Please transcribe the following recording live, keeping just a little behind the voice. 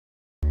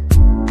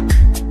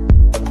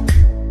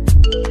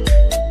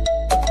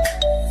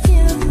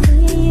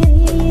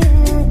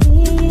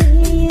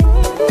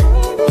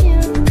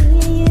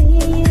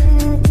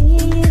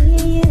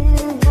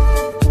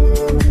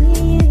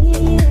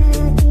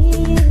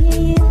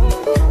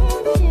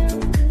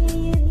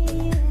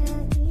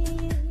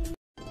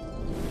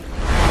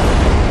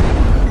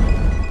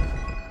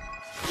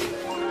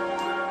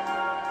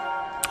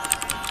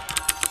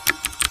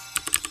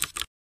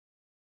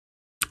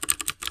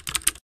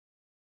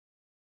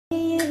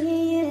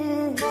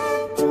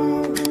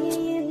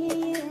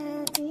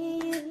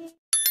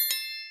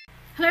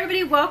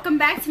welcome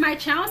back to my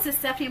channel. This is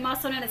Stephanie, I'm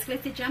also known as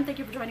GLITZYGem. Thank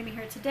you for joining me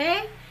here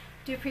today.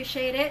 Do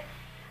appreciate it.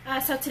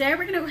 So today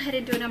we're going to go ahead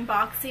and do an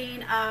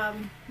unboxing.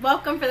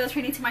 Welcome for those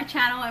who are new to my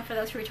channel, and for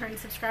those who are returning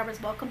subscribers,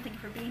 welcome. Thank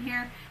you for being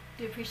here.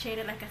 Do appreciate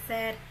it, like I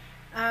said.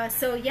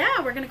 So yeah,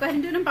 we're going to go ahead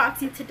and do an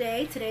unboxing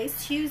today.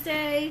 Today's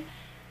Tuesday,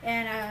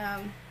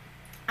 and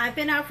I've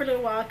been out for a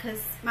little while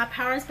because my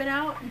power's been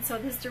out, and so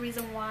this is the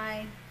reason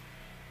why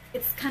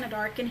it's kind of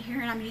dark in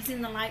here, and I'm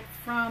using the light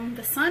from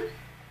the sun.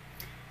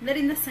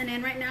 Letting the sun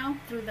in right now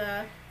through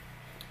the,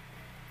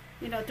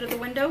 through the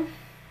window.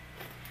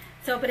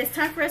 So, but it's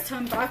time for us to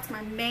unbox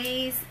my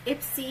Maze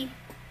Ipsy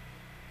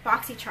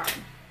Boxy charm.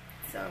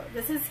 So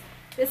this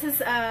is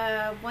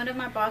one of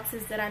my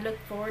boxes that I look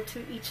forward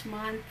to each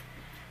month.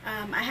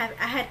 I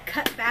had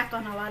cut back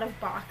on a lot of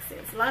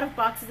boxes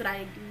that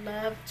I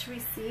love to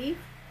receive.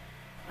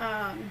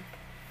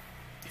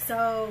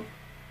 So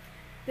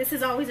this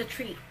is always a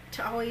treat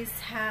to always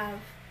have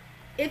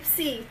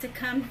Ipsy to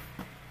come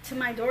to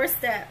my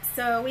doorstep.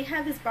 So we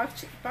have this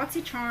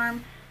Boxy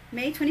charm,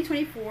 May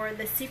 2024,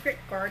 The Secret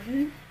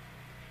Garden.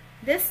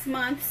 This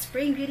month,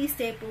 spring beauty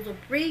staples will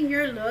bring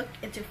your look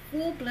into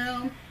full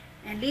bloom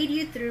and lead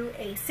you through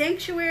a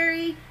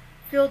sanctuary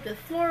filled with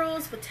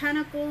florals,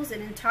 botanicals,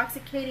 and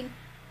intoxicating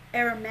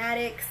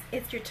aromatics.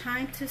 It's your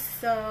time to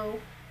sow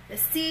the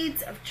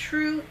seeds of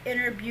true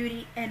inner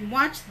beauty and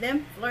watch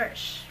them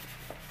flourish.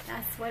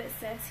 That's what it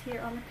says here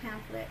on the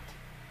pamphlet.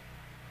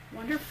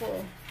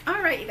 Wonderful.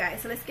 Alright, you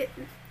guys, so let's get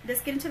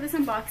into this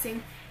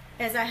unboxing.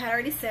 As I had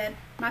already said,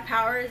 my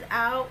power is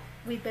out.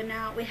 We've been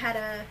out. We had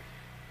a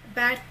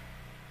bad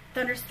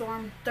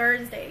thunderstorm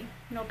Thursday,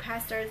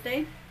 past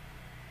Thursday.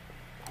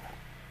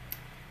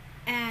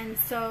 And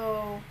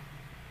so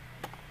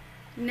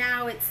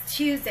now it's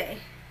Tuesday.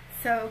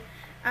 So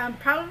I'm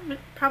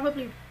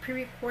probably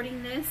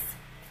pre-recording this,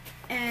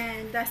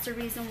 and that's the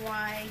reason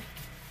why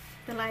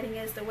the lighting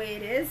is the way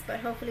it is,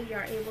 but hopefully you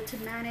are able to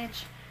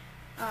manage.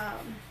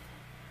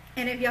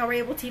 And if y'all were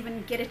able to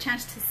even get a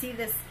chance to see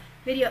this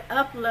video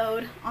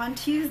upload on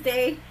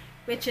Tuesday,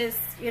 which is,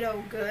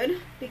 good,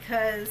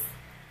 because,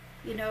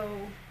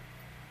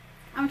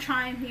 I'm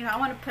trying, I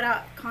want to put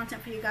out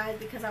content for you guys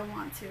because I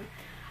want to.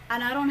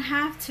 And I don't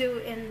have to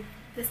in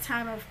this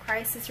time of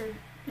crisis or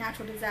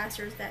natural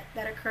disasters that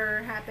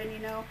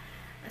happen,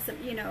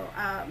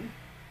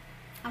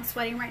 I'm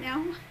sweating right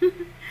now.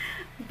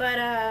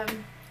 But,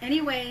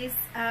 anyways,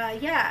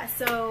 yeah,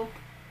 so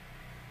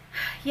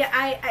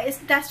yeah,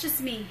 that's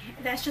just me.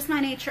 That's just my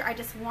nature. I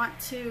just want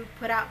to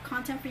put out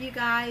content for you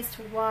guys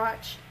to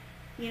watch,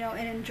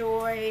 and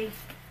enjoy.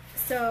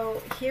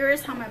 So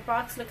here's how my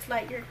box looks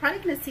like. You're probably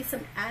going to see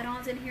some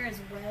add-ons in here as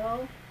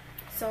well.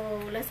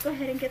 So let's go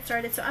ahead and get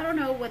started. So I don't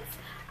know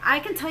I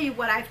can tell you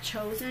what I've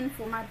chosen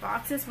for my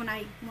boxes when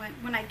I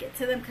get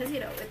to them, because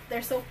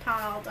they're so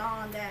piled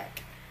on that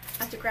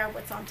I have to grab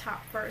what's on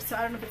top first. So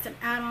I don't know if it's an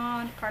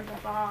add-on, part of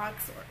the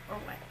box, or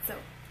what. So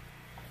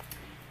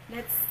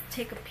let's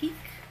take a peek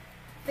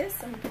at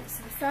this. I'm going to put this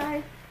to the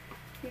side,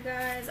 you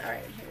guys.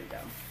 Alright, here we go.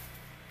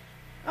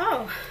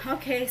 Oh,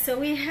 okay, so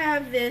we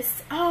have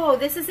this. Oh,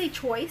 this is a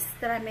choice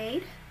that I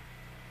made.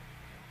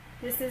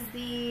 This is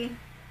the,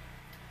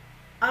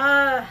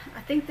 I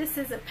think this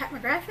is a Pat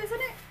McGrath, isn't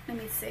it? Let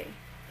me see.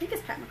 I think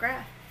it's Pat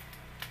McGrath.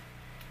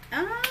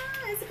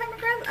 Is it Pat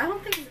McGrath? I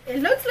don't think, it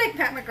looks like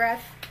Pat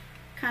McGrath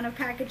kind of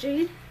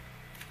packaging.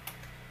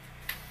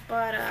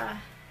 But, I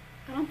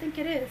don't think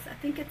it is. I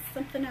think it's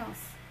something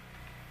else.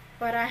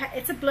 But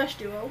it's a blush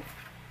duo.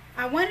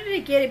 I wanted to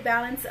get a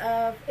balance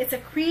of, it's a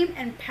cream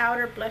and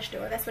powder blush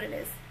duo. That's what it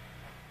is.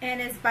 And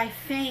it's by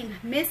Fame,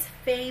 Miss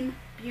Fame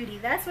Beauty.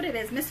 That's what it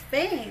is, Miss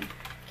Fame.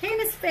 Okay,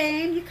 Miss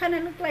Fame, you kind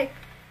of look like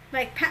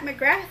Pat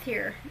McGrath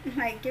here.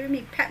 Like giving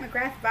me Pat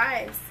McGrath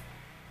vibes.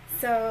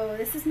 So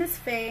this is Miss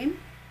Fame.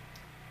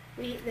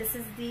 This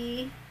is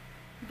the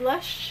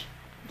blush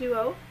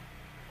duo.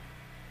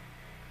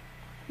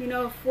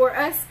 For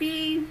us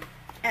being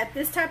at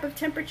this type of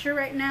temperature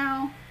right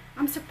now,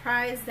 I'm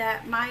surprised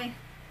that my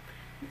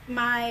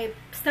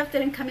stuff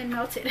didn't come in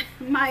melted.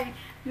 My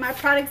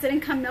products didn't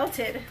come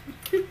melted.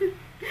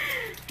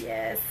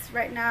 Yes,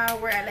 right now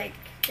we're at like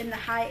in the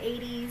high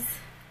 80s.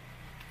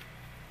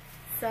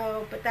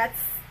 So, but that's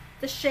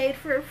the shade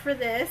for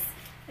this.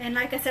 And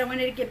like I said, I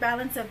wanted to get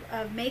balance of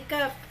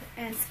makeup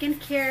and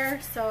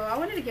skincare. So I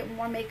wanted to get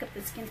more makeup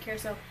than skincare.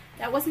 So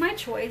that was my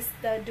choice,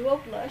 the duo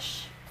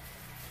blush.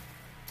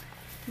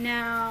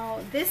 Now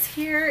this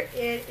here,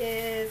 it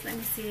is, let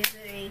me see, is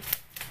it a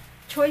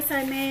choice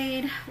I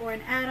made or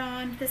an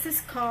add-on? This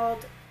is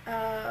called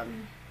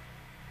Reina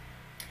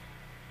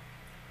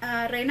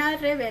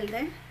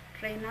Rebelde.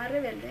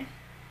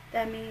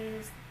 That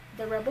means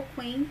the Rebel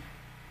Queen.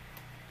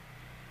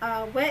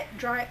 Wet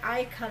dry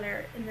eye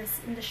color in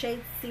the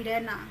shade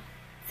Sirena.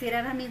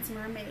 Sirena means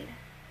mermaid.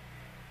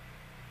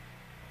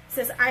 It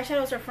says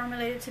eyeshadows are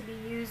formulated to be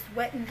used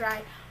wet and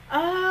dry.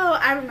 Oh,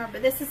 I remember.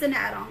 This is an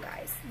add-on,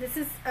 guys. This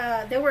is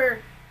they were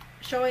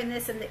showing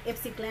this in the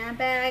Ipsy Glam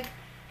bag,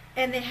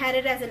 and they had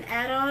it as an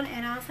add-on,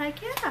 and I was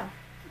like, yeah,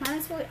 might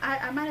as well.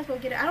 I might as well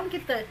get it. I don't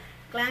get the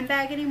glam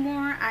bag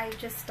anymore. I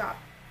just stopped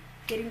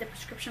getting the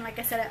prescription. Like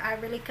I said, I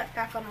really cut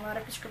back on a lot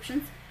of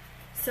prescriptions.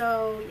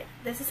 So yeah,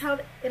 this is how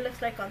it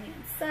looks like on the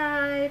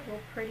inside. Real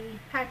pretty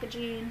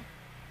packaging.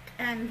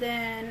 And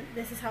then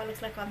this is how it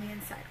looks like on the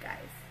inside,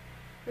 guys.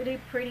 Really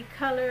pretty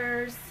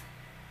colors.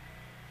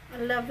 I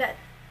love that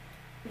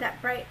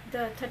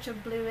the touch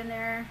of blue in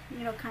there,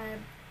 you know, kind of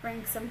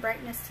brings some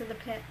brightness to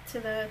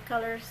the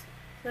colors,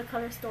 the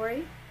color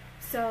story.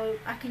 So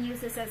I can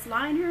use this as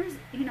liners,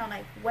 you know,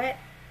 like wet,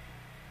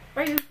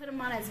 or even put them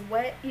on as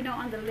wet, you know,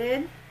 on the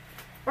lid,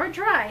 or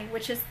dry,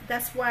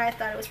 that's why I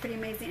thought it was pretty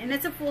amazing. And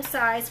it's a full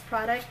size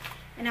product,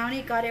 and I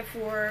only got it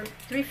for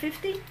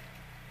 $3.50.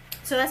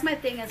 So that's my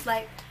thing, is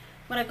like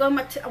when I go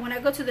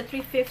to the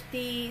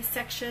 $3.50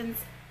 sections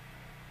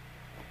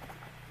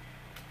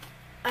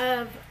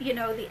of, you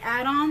know, the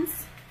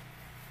add-ons,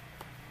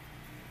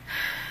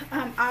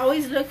 I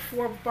always look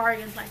for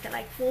bargains like that,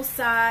 like full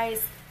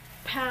size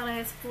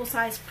palettes, full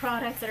size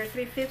products that are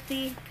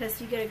 $3.50,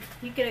 because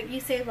you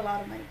save a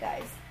lot of money,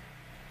 guys.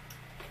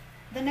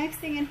 The next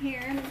thing in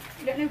here,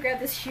 let me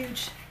grab this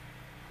huge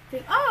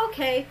thing. Oh,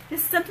 okay,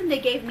 this is something they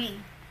gave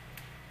me.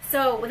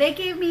 So they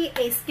gave me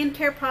a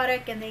skincare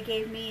product and they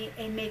gave me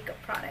a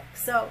makeup product.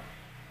 So,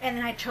 and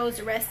then I chose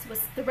the rest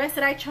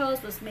that I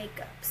chose was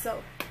makeup.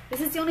 So this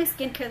is the only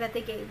skincare that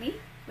they gave me,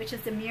 which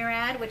is the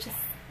Murad, which is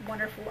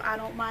wonderful. I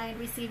don't mind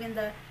receiving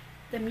the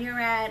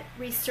Murad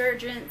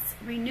Resurgence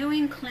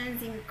Renewing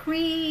Cleansing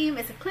Cream.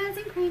 It's a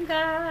cleansing cream,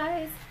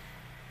 guys.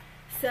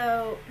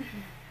 So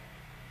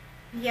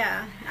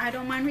yeah, I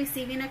don't mind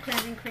receiving a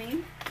cleansing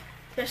cream,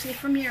 especially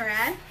from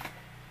Murad.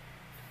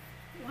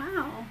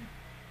 Wow,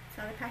 that's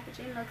how the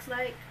packaging looks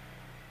like.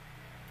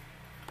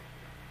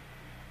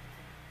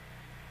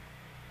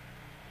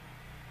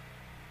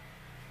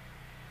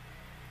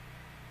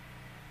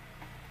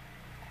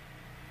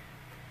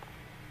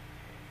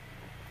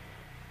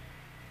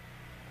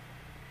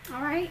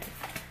 Alright,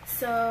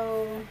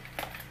 so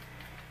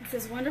this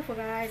is wonderful,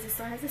 guys. It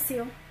still has a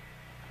seal.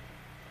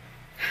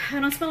 I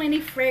don't smell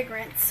any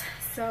fragrance,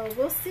 so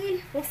we'll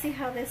see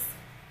how this,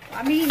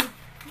 I mean,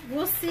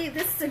 we'll see.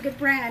 This is a good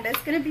brand.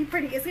 It's gonna be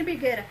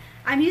good.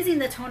 I'm using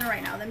the toner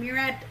right now, the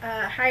Murad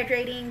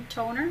hydrating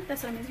toner.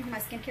 That's what I'm using for my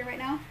skincare right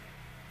now.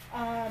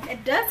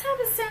 It does have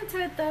a scent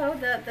to it though.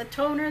 The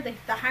toner, the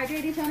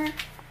hydrating toner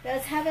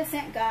does have a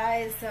scent,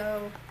 guys.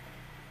 So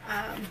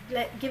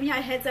giving y'all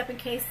a heads up in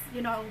case,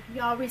 you know,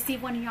 y'all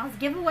receive one of y'all's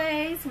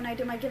giveaways. When I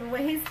do my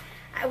giveaways,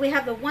 we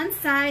have the one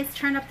size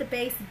turn up the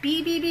base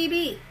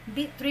BBBB,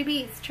 3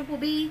 B's, triple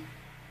B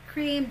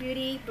cream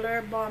beauty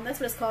blur balm. That's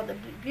what it's called, the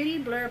beauty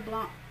blur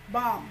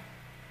balm.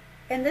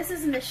 And this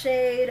is in the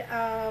shade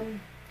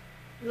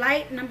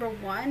light number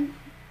 1.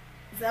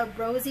 The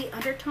rosy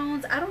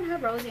undertones. I don't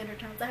have rosy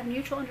undertones. I have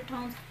neutral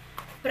undertones,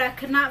 but I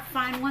could not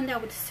find one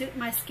that would suit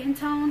my skin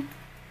tone.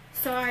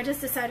 So I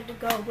just decided to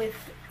go with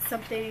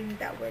something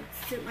that would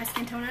suit my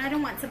skin tone. And I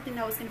don't want something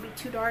that was going to be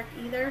too dark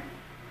either.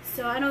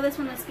 So I know this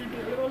one is going to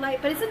be a little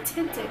light, but it's a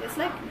tinted. It's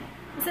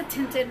a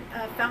tinted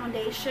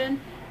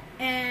foundation.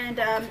 And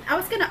I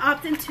was going to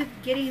opt into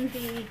getting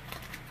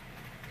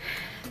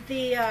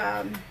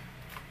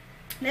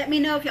let me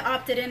know if you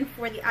opted in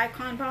for the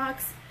icon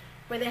box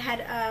where they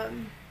had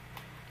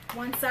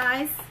one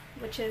size,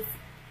 which is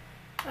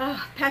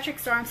Patrick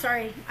Star. I'm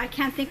sorry, I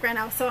can't think right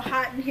now. It's so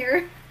hot in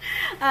here.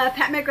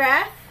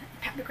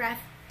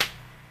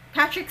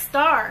 Patrick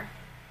Star.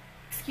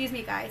 Excuse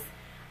me, guys.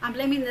 I'm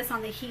blaming this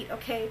on the heat.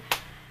 Okay,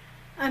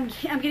 I'm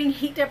getting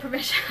heat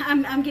deprivation.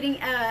 I'm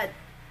getting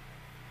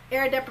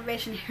air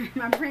deprivation here.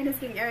 My brain is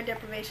getting air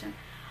deprivation.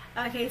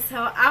 Okay,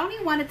 so I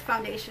only wanted the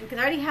foundation because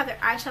I already have their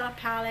eyeshadow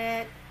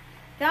palette.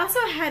 They also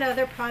had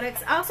other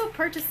products. I also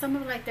purchased some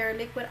of like their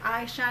liquid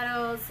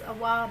eyeshadows a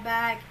while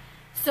back.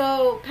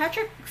 So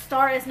Patrick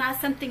Star is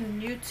not something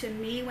new to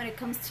me when it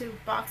comes to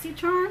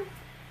BoxyCharm,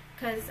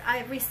 because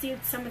I've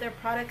received some of their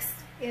products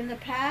in the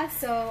past.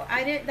 So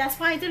that's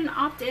why I didn't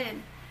opt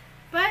in.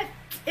 But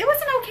it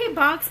was an okay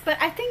box. But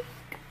I think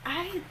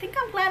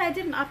I'm glad I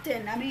didn't opt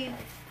in. I mean,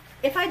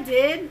 if I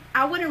did,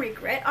 I wouldn't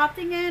regret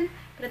opting in.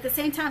 But at the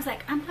same time, it's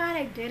like, I'm glad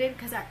I did it,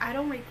 because I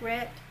don't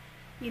regret,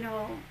 you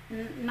know,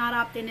 not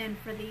opting in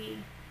for the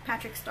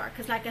Patrick Star.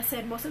 Because like I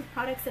said, most of the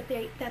products that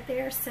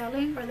they are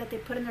selling or that they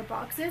put in their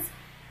boxes,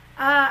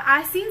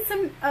 I've seen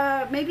some,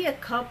 maybe a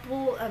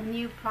couple of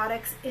new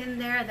products in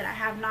there that I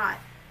have not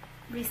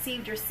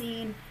received or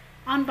seen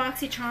on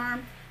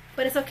BoxyCharm.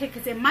 But it's okay,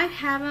 because they might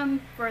have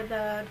them for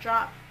the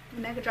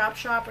Mega Drop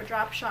Shop or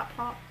Drop Shop.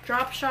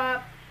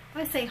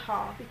 I say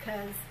haul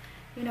because,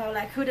 you know,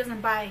 like who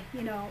doesn't buy,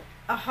 you know,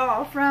 a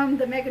haul from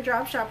the Mega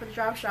Drop Shop or the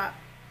Drop Shop.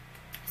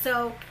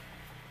 So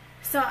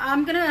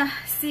I'm gonna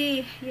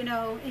see, you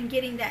know, in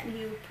getting that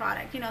new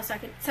product, you know, so I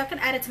can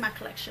add it to my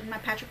collection, my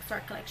Patrick Star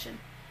collection.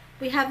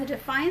 We have the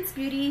Defiance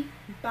Beauty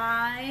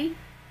by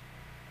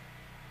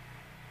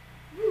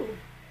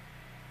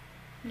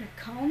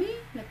Nakomi.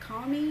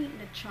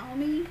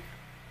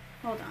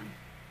 Hold on,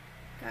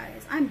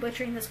 guys, I'm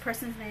butchering this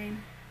person's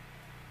name.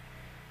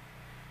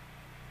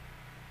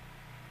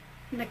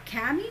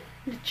 Nachami.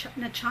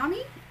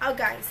 Oh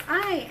guys,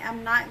 I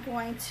am not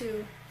going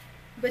to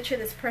butcher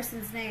this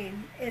person's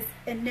name. It's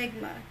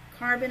Enigma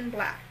Carbon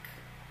Black.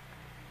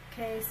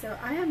 Okay, so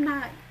I am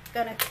not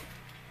gonna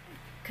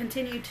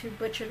continue to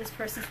butcher this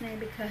person's name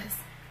because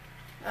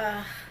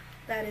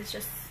that is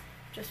just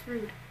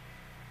rude.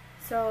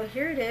 So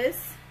here it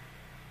is.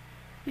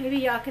 Maybe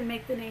y'all can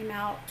make the name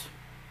out.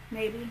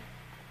 Maybe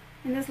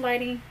in this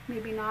lighting,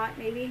 maybe not.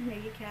 Maybe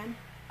you can.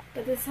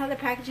 But this is how the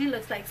packaging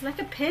looks like. It's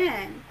like a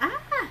pen.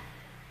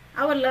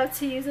 I would love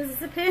to use this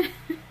as a pen.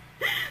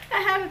 I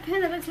have a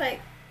pen that looks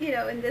like, you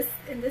know, in this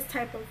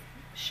type of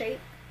shape.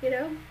 You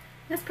know,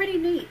 that's pretty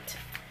neat.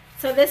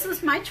 So this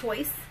was my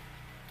choice.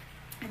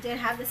 I did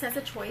have this as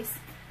a choice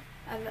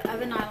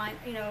of an eyeliner,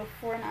 you know,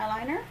 for an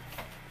eyeliner.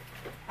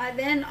 I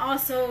then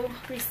also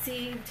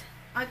received,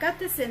 I got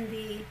this in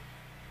the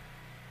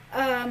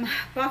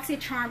Boxy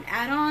Charm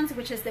add-ons,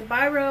 which is the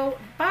Biro.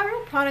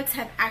 Biro products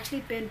have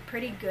actually been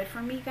pretty good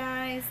for me,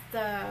 guys.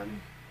 Yeah,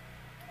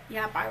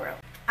 Biro.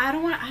 I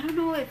don't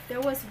know if there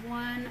was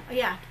one.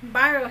 Yeah,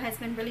 Biro has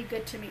been really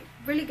good to me.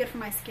 Really good for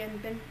my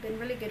skin. Been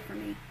really good for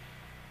me.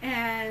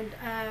 And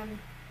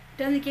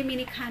doesn't give me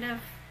any kind of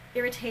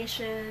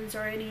irritations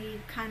or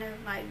any kind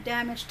of like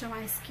damage to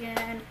my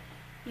skin.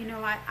 You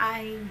know,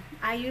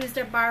 I used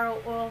their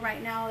Biro oil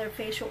right now, their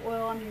facial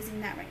oil. I'm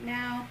using that right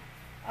now.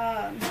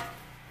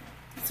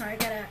 Sorry,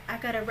 I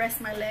gotta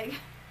rest my leg.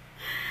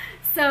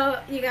 So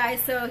you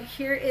guys, so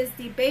here is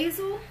the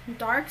Basil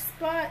Dark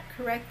Spot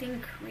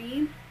Correcting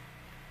Cream.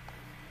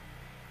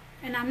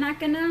 And I'm not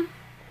gonna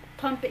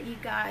pump it, you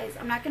guys.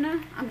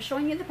 I'm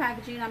showing you the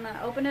packaging. I'm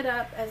gonna open it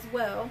up as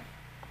well.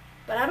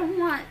 But I don't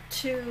want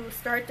to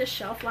start the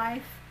shelf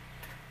life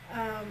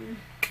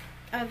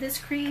of this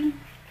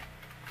cream.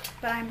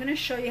 But I'm gonna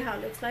show you how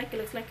it looks like. It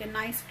looks like a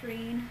nice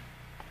green,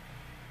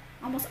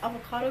 almost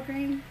avocado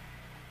green.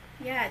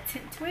 Yeah,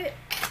 tint to it.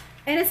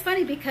 And it's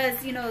funny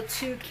because, you know,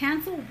 to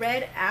cancel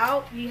red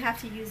out, you have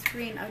to use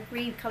green, a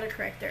green color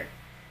corrector.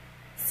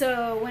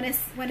 So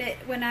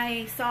when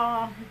I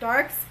saw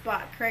dark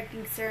spot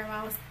correcting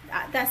serum,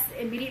 that's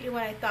immediately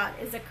what I thought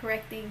is a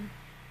correcting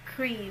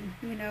cream,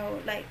 you know,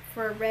 like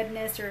for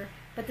redness,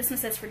 but this one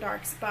says for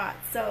dark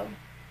spots. So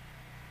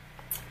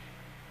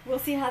we'll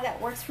see how that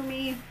works for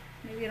me.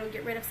 Maybe it'll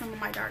get rid of some of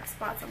my dark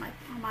spots on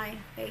my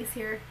face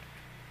here.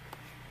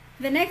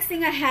 The next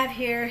thing I have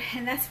here,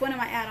 and that's one of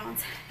my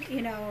add-ons,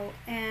 you know,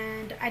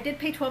 and I did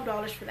pay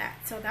 $12 for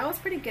that, so that was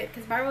pretty good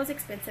because Biro is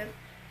expensive.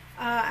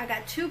 I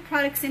got two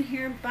products in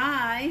here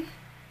by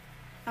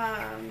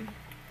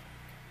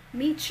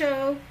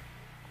Micho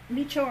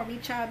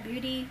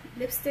Beauty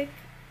Lipstick,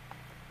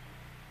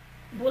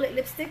 bullet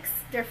lipsticks.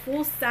 They're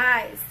full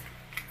size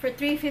for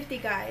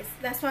 $3.50, guys.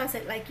 That's why I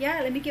said, like,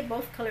 yeah, let me get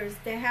both colors.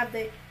 They have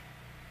the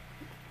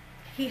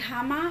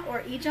Hijama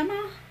or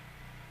Ijama,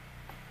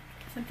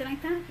 something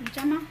like that,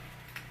 Ijama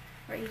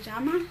or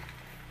Ijama.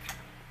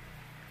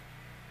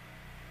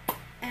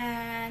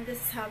 And this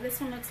is how this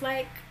one looks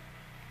like.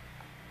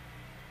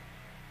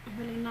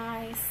 Really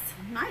nice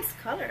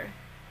color.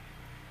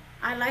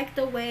 I like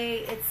the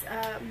way it's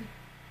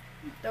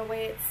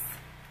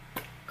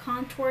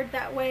contoured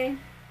that way.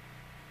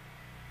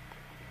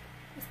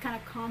 It's kind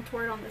of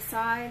contoured on the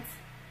sides,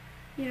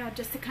 you know,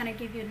 just to kind of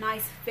give you a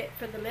nice fit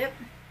for the lip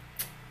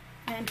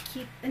and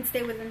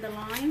stay within the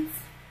lines.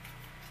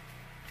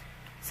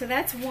 So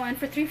that's one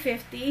for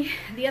 $3.50.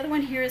 The other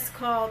one here is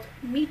called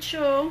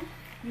Micho,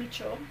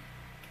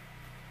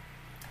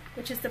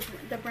 which is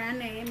the brand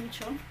name,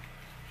 Micho.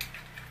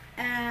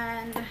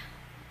 And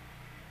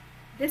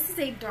this is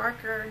a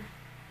darker,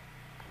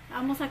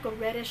 almost like a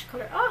reddish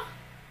color. Oh,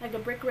 like a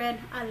brick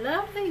red. I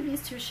love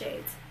these two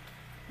shades.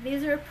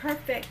 These are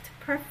perfect.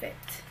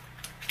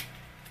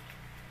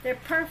 They're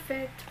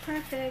perfect.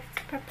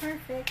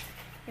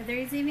 If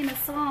there's even a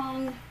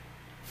song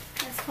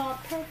that's called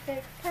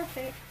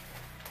Perfect.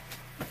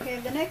 Okay,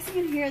 the next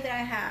thing in here that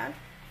I have,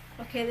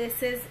 okay,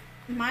 this is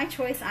my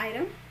choice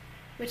item,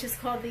 which is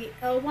called the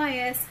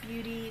LYS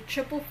Beauty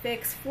Triple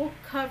Fix Full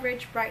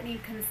Coverage Brightening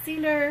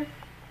Concealer.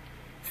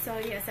 So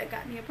yes, I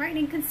got me a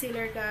brightening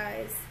concealer,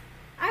 guys.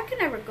 I can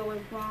never go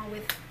wrong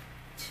with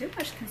too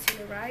much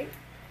concealer, right?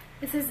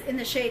 This is in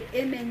the shade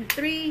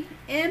MN3,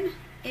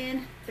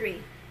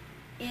 MN3.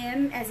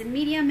 M as in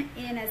medium,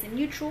 N as in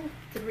neutral,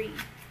 3.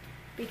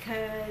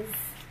 Because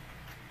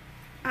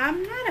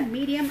I'm not a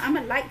medium, I'm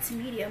a light to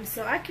medium,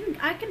 so I can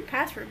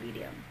pass for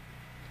medium.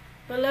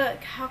 But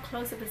look how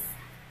close it is.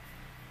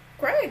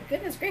 Great,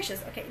 goodness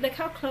gracious. Okay, look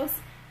how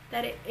close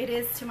that it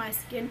is to my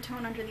skin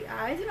tone under the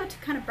eyes, you know, to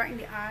kind of brighten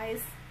the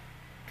eyes.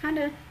 Kind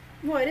of,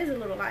 well, it is a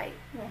little light,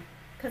 well,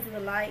 because of the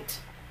light.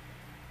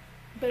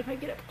 But if I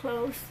get up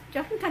close,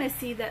 y'all can kind of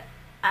see that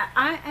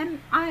I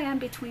am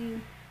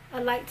between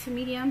a light to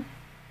medium,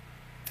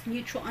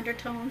 neutral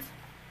undertones.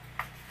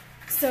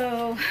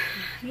 So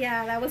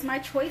yeah, that was my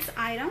choice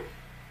item.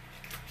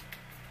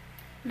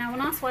 Now I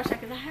want to swatch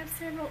that because I have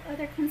several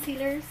other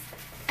concealers.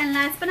 And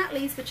last but not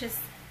least, which is,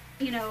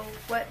 you know,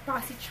 what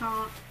Boxy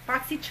Charm.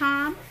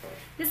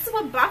 This is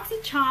what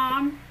Boxy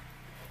Charm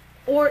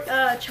or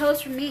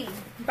chose for me.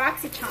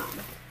 Boxy Charm.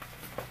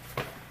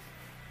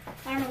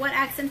 I don't know what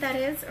accent that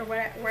is or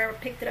where I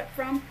picked it up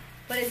from,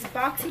 but it's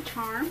Boxy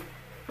Charm.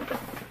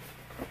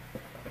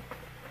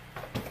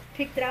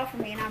 Picked it out for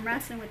me, and I'm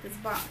wrestling with this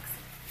box.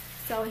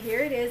 So here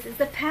it is. It's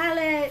the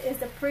palette. It's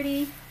the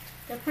pretty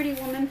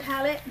woman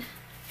palette.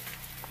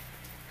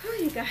 Oh,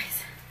 you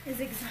guys, it's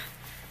exhausting.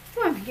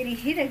 Oh, I'm getting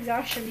heat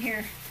exhaustion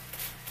here.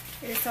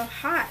 It is so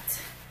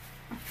hot.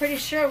 I'm pretty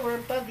sure we're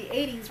above the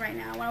 80s right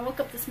now. When I woke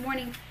up this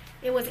morning,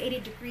 it was 80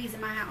 degrees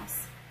in my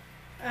house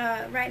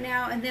right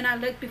now. And then I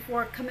looked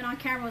before coming on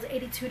camera, it was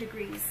 82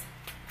 degrees.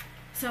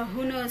 So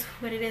who knows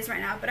what it is right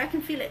now. But I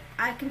can feel it.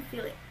 I can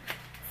feel it.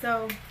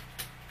 So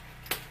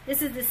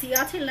this is the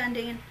Ciate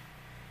London.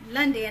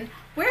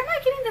 Where am I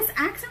getting this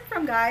accent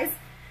from, guys?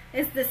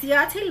 It's the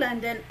Ciate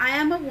London. I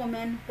Am a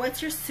Woman.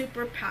 What's Your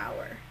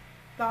Superpower?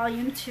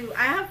 Volume 2.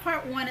 I have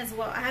part 1 as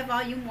well. I have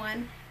volume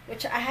 1,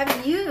 which I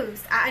haven't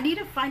used. I need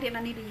to find it and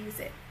I need to use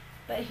it.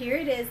 But here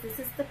it is. This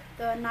is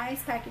the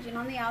nice packaging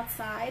on the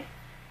outside.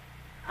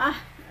 I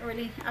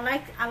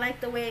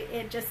like the way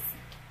it just,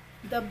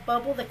 the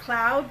bubble, the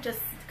cloud,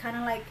 just kind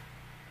of like,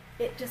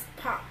 it just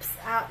pops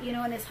out, you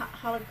know, and it's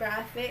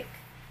holographic.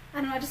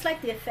 I don't know, I just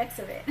like the effects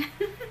of it.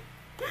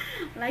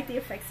 I like the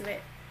effects of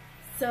it.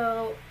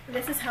 So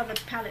this is how the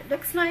palette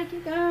looks like,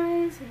 you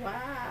guys.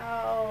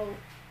 Wow.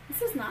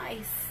 This is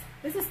nice.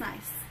 This is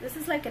nice. This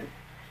is like an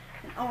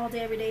all-day,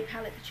 everyday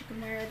palette that you can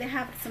wear. They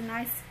have some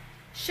nice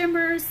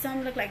shimmers.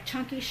 Some look like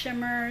chunky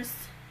shimmers.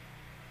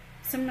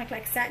 Some look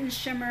like satin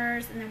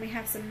shimmers. And then we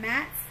have some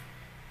mattes.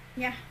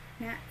 Yeah,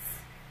 mattes.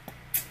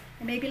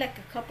 And maybe like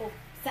a couple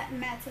satin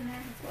mattes in there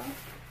as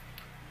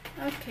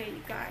well. Okay,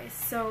 you guys.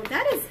 So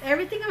that is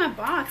everything in my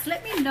box.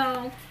 Let me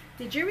know.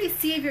 Did you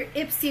receive your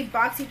Ipsy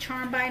Boxy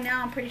Charm by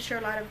now? I'm pretty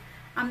sure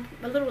I'm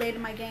a little late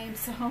in my game.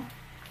 So,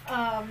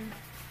 I'm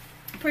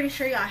pretty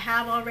sure y'all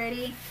have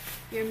already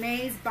your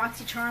Maze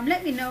Boxy Charm.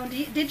 Let me know.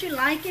 Did you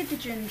like it?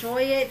 Did you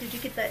enjoy it?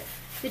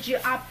 Did you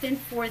opt in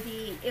for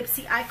the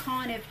Ipsy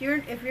icon? If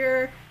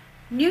you're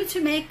new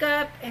to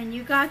makeup and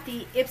you got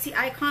the Ipsy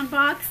icon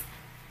box,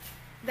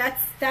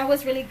 that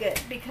was really good,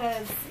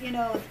 because you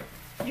know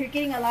you're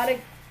getting a lot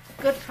of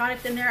good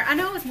product in there. I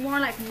know it's more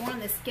on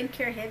the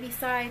skincare heavy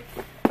side,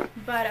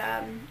 but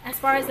as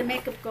far as the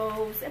makeup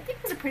goes, I think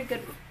it was a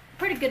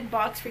pretty good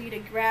box for you to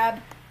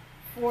grab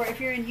for if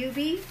you're in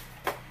UV.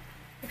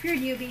 If you're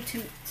newbie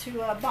to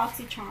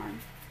Boxy Charm,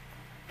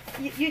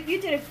 you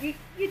did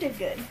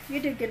good. You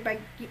did good by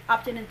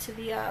opting into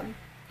the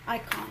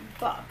icon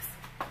box.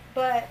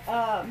 But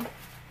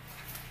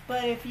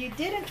if you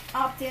didn't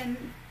opt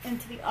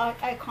into the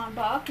icon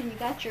box and you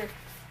got your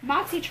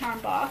Boxy Charm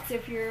box,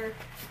 if you're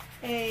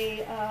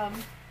a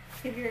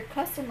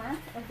customer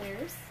of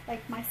theirs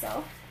like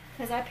myself,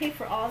 because I pay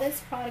for all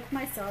this product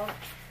myself.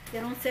 They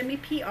don't send me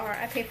PR.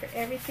 I pay for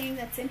everything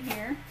that's in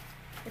here.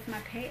 With my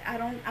pay, I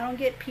don't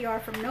get PR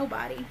from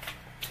nobody.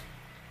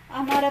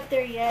 I'm not up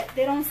there yet.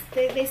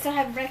 They still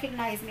haven't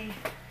recognized me.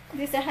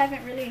 They still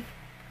haven't really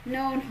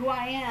known who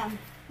I am.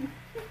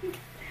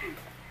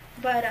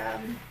 But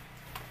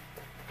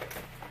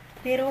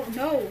they don't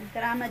know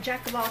that I'm a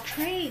jack of all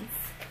trades.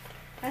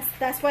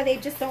 That's why they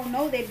just don't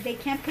know. They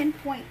can't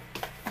pinpoint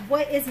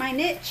what is my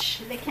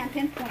niche. They can't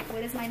pinpoint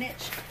what is my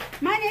niche.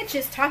 My niche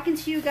is talking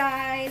to you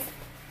guys.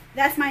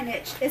 That's my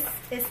niche.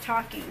 It's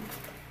talking.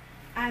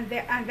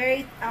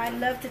 I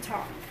love to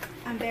talk.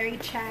 I'm very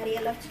chatty.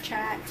 I love to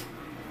chat.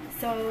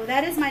 So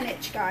that is my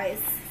niche,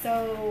 guys.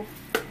 So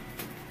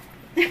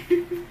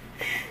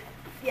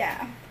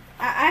yeah,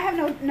 I have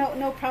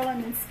no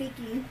problem in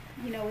speaking,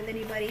 you know, with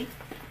anybody.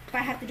 If I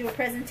have to do a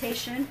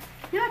presentation,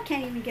 now I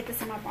can't even get this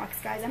in my box,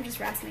 guys. I'm just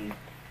wrestling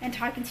and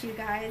talking to you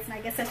guys, and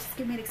I guess that's just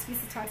giving me an excuse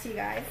to talk to you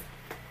guys.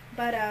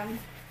 But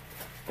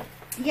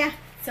yeah.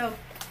 So.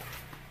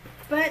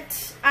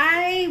 But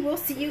I will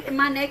see you in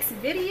my next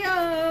video.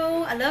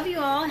 I love you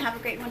all. Have a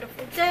great,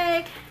 wonderful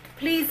day.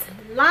 Please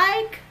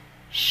like,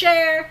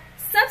 share,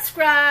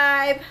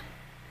 subscribe.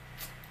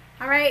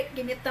 All right,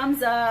 give me a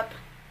thumbs up.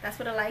 That's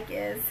what a like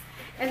is.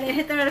 And then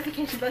hit the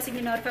notification bell so you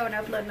can be notified when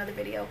I upload another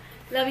video.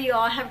 Love you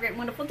all. Have a great,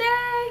 wonderful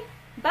day.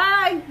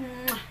 Bye.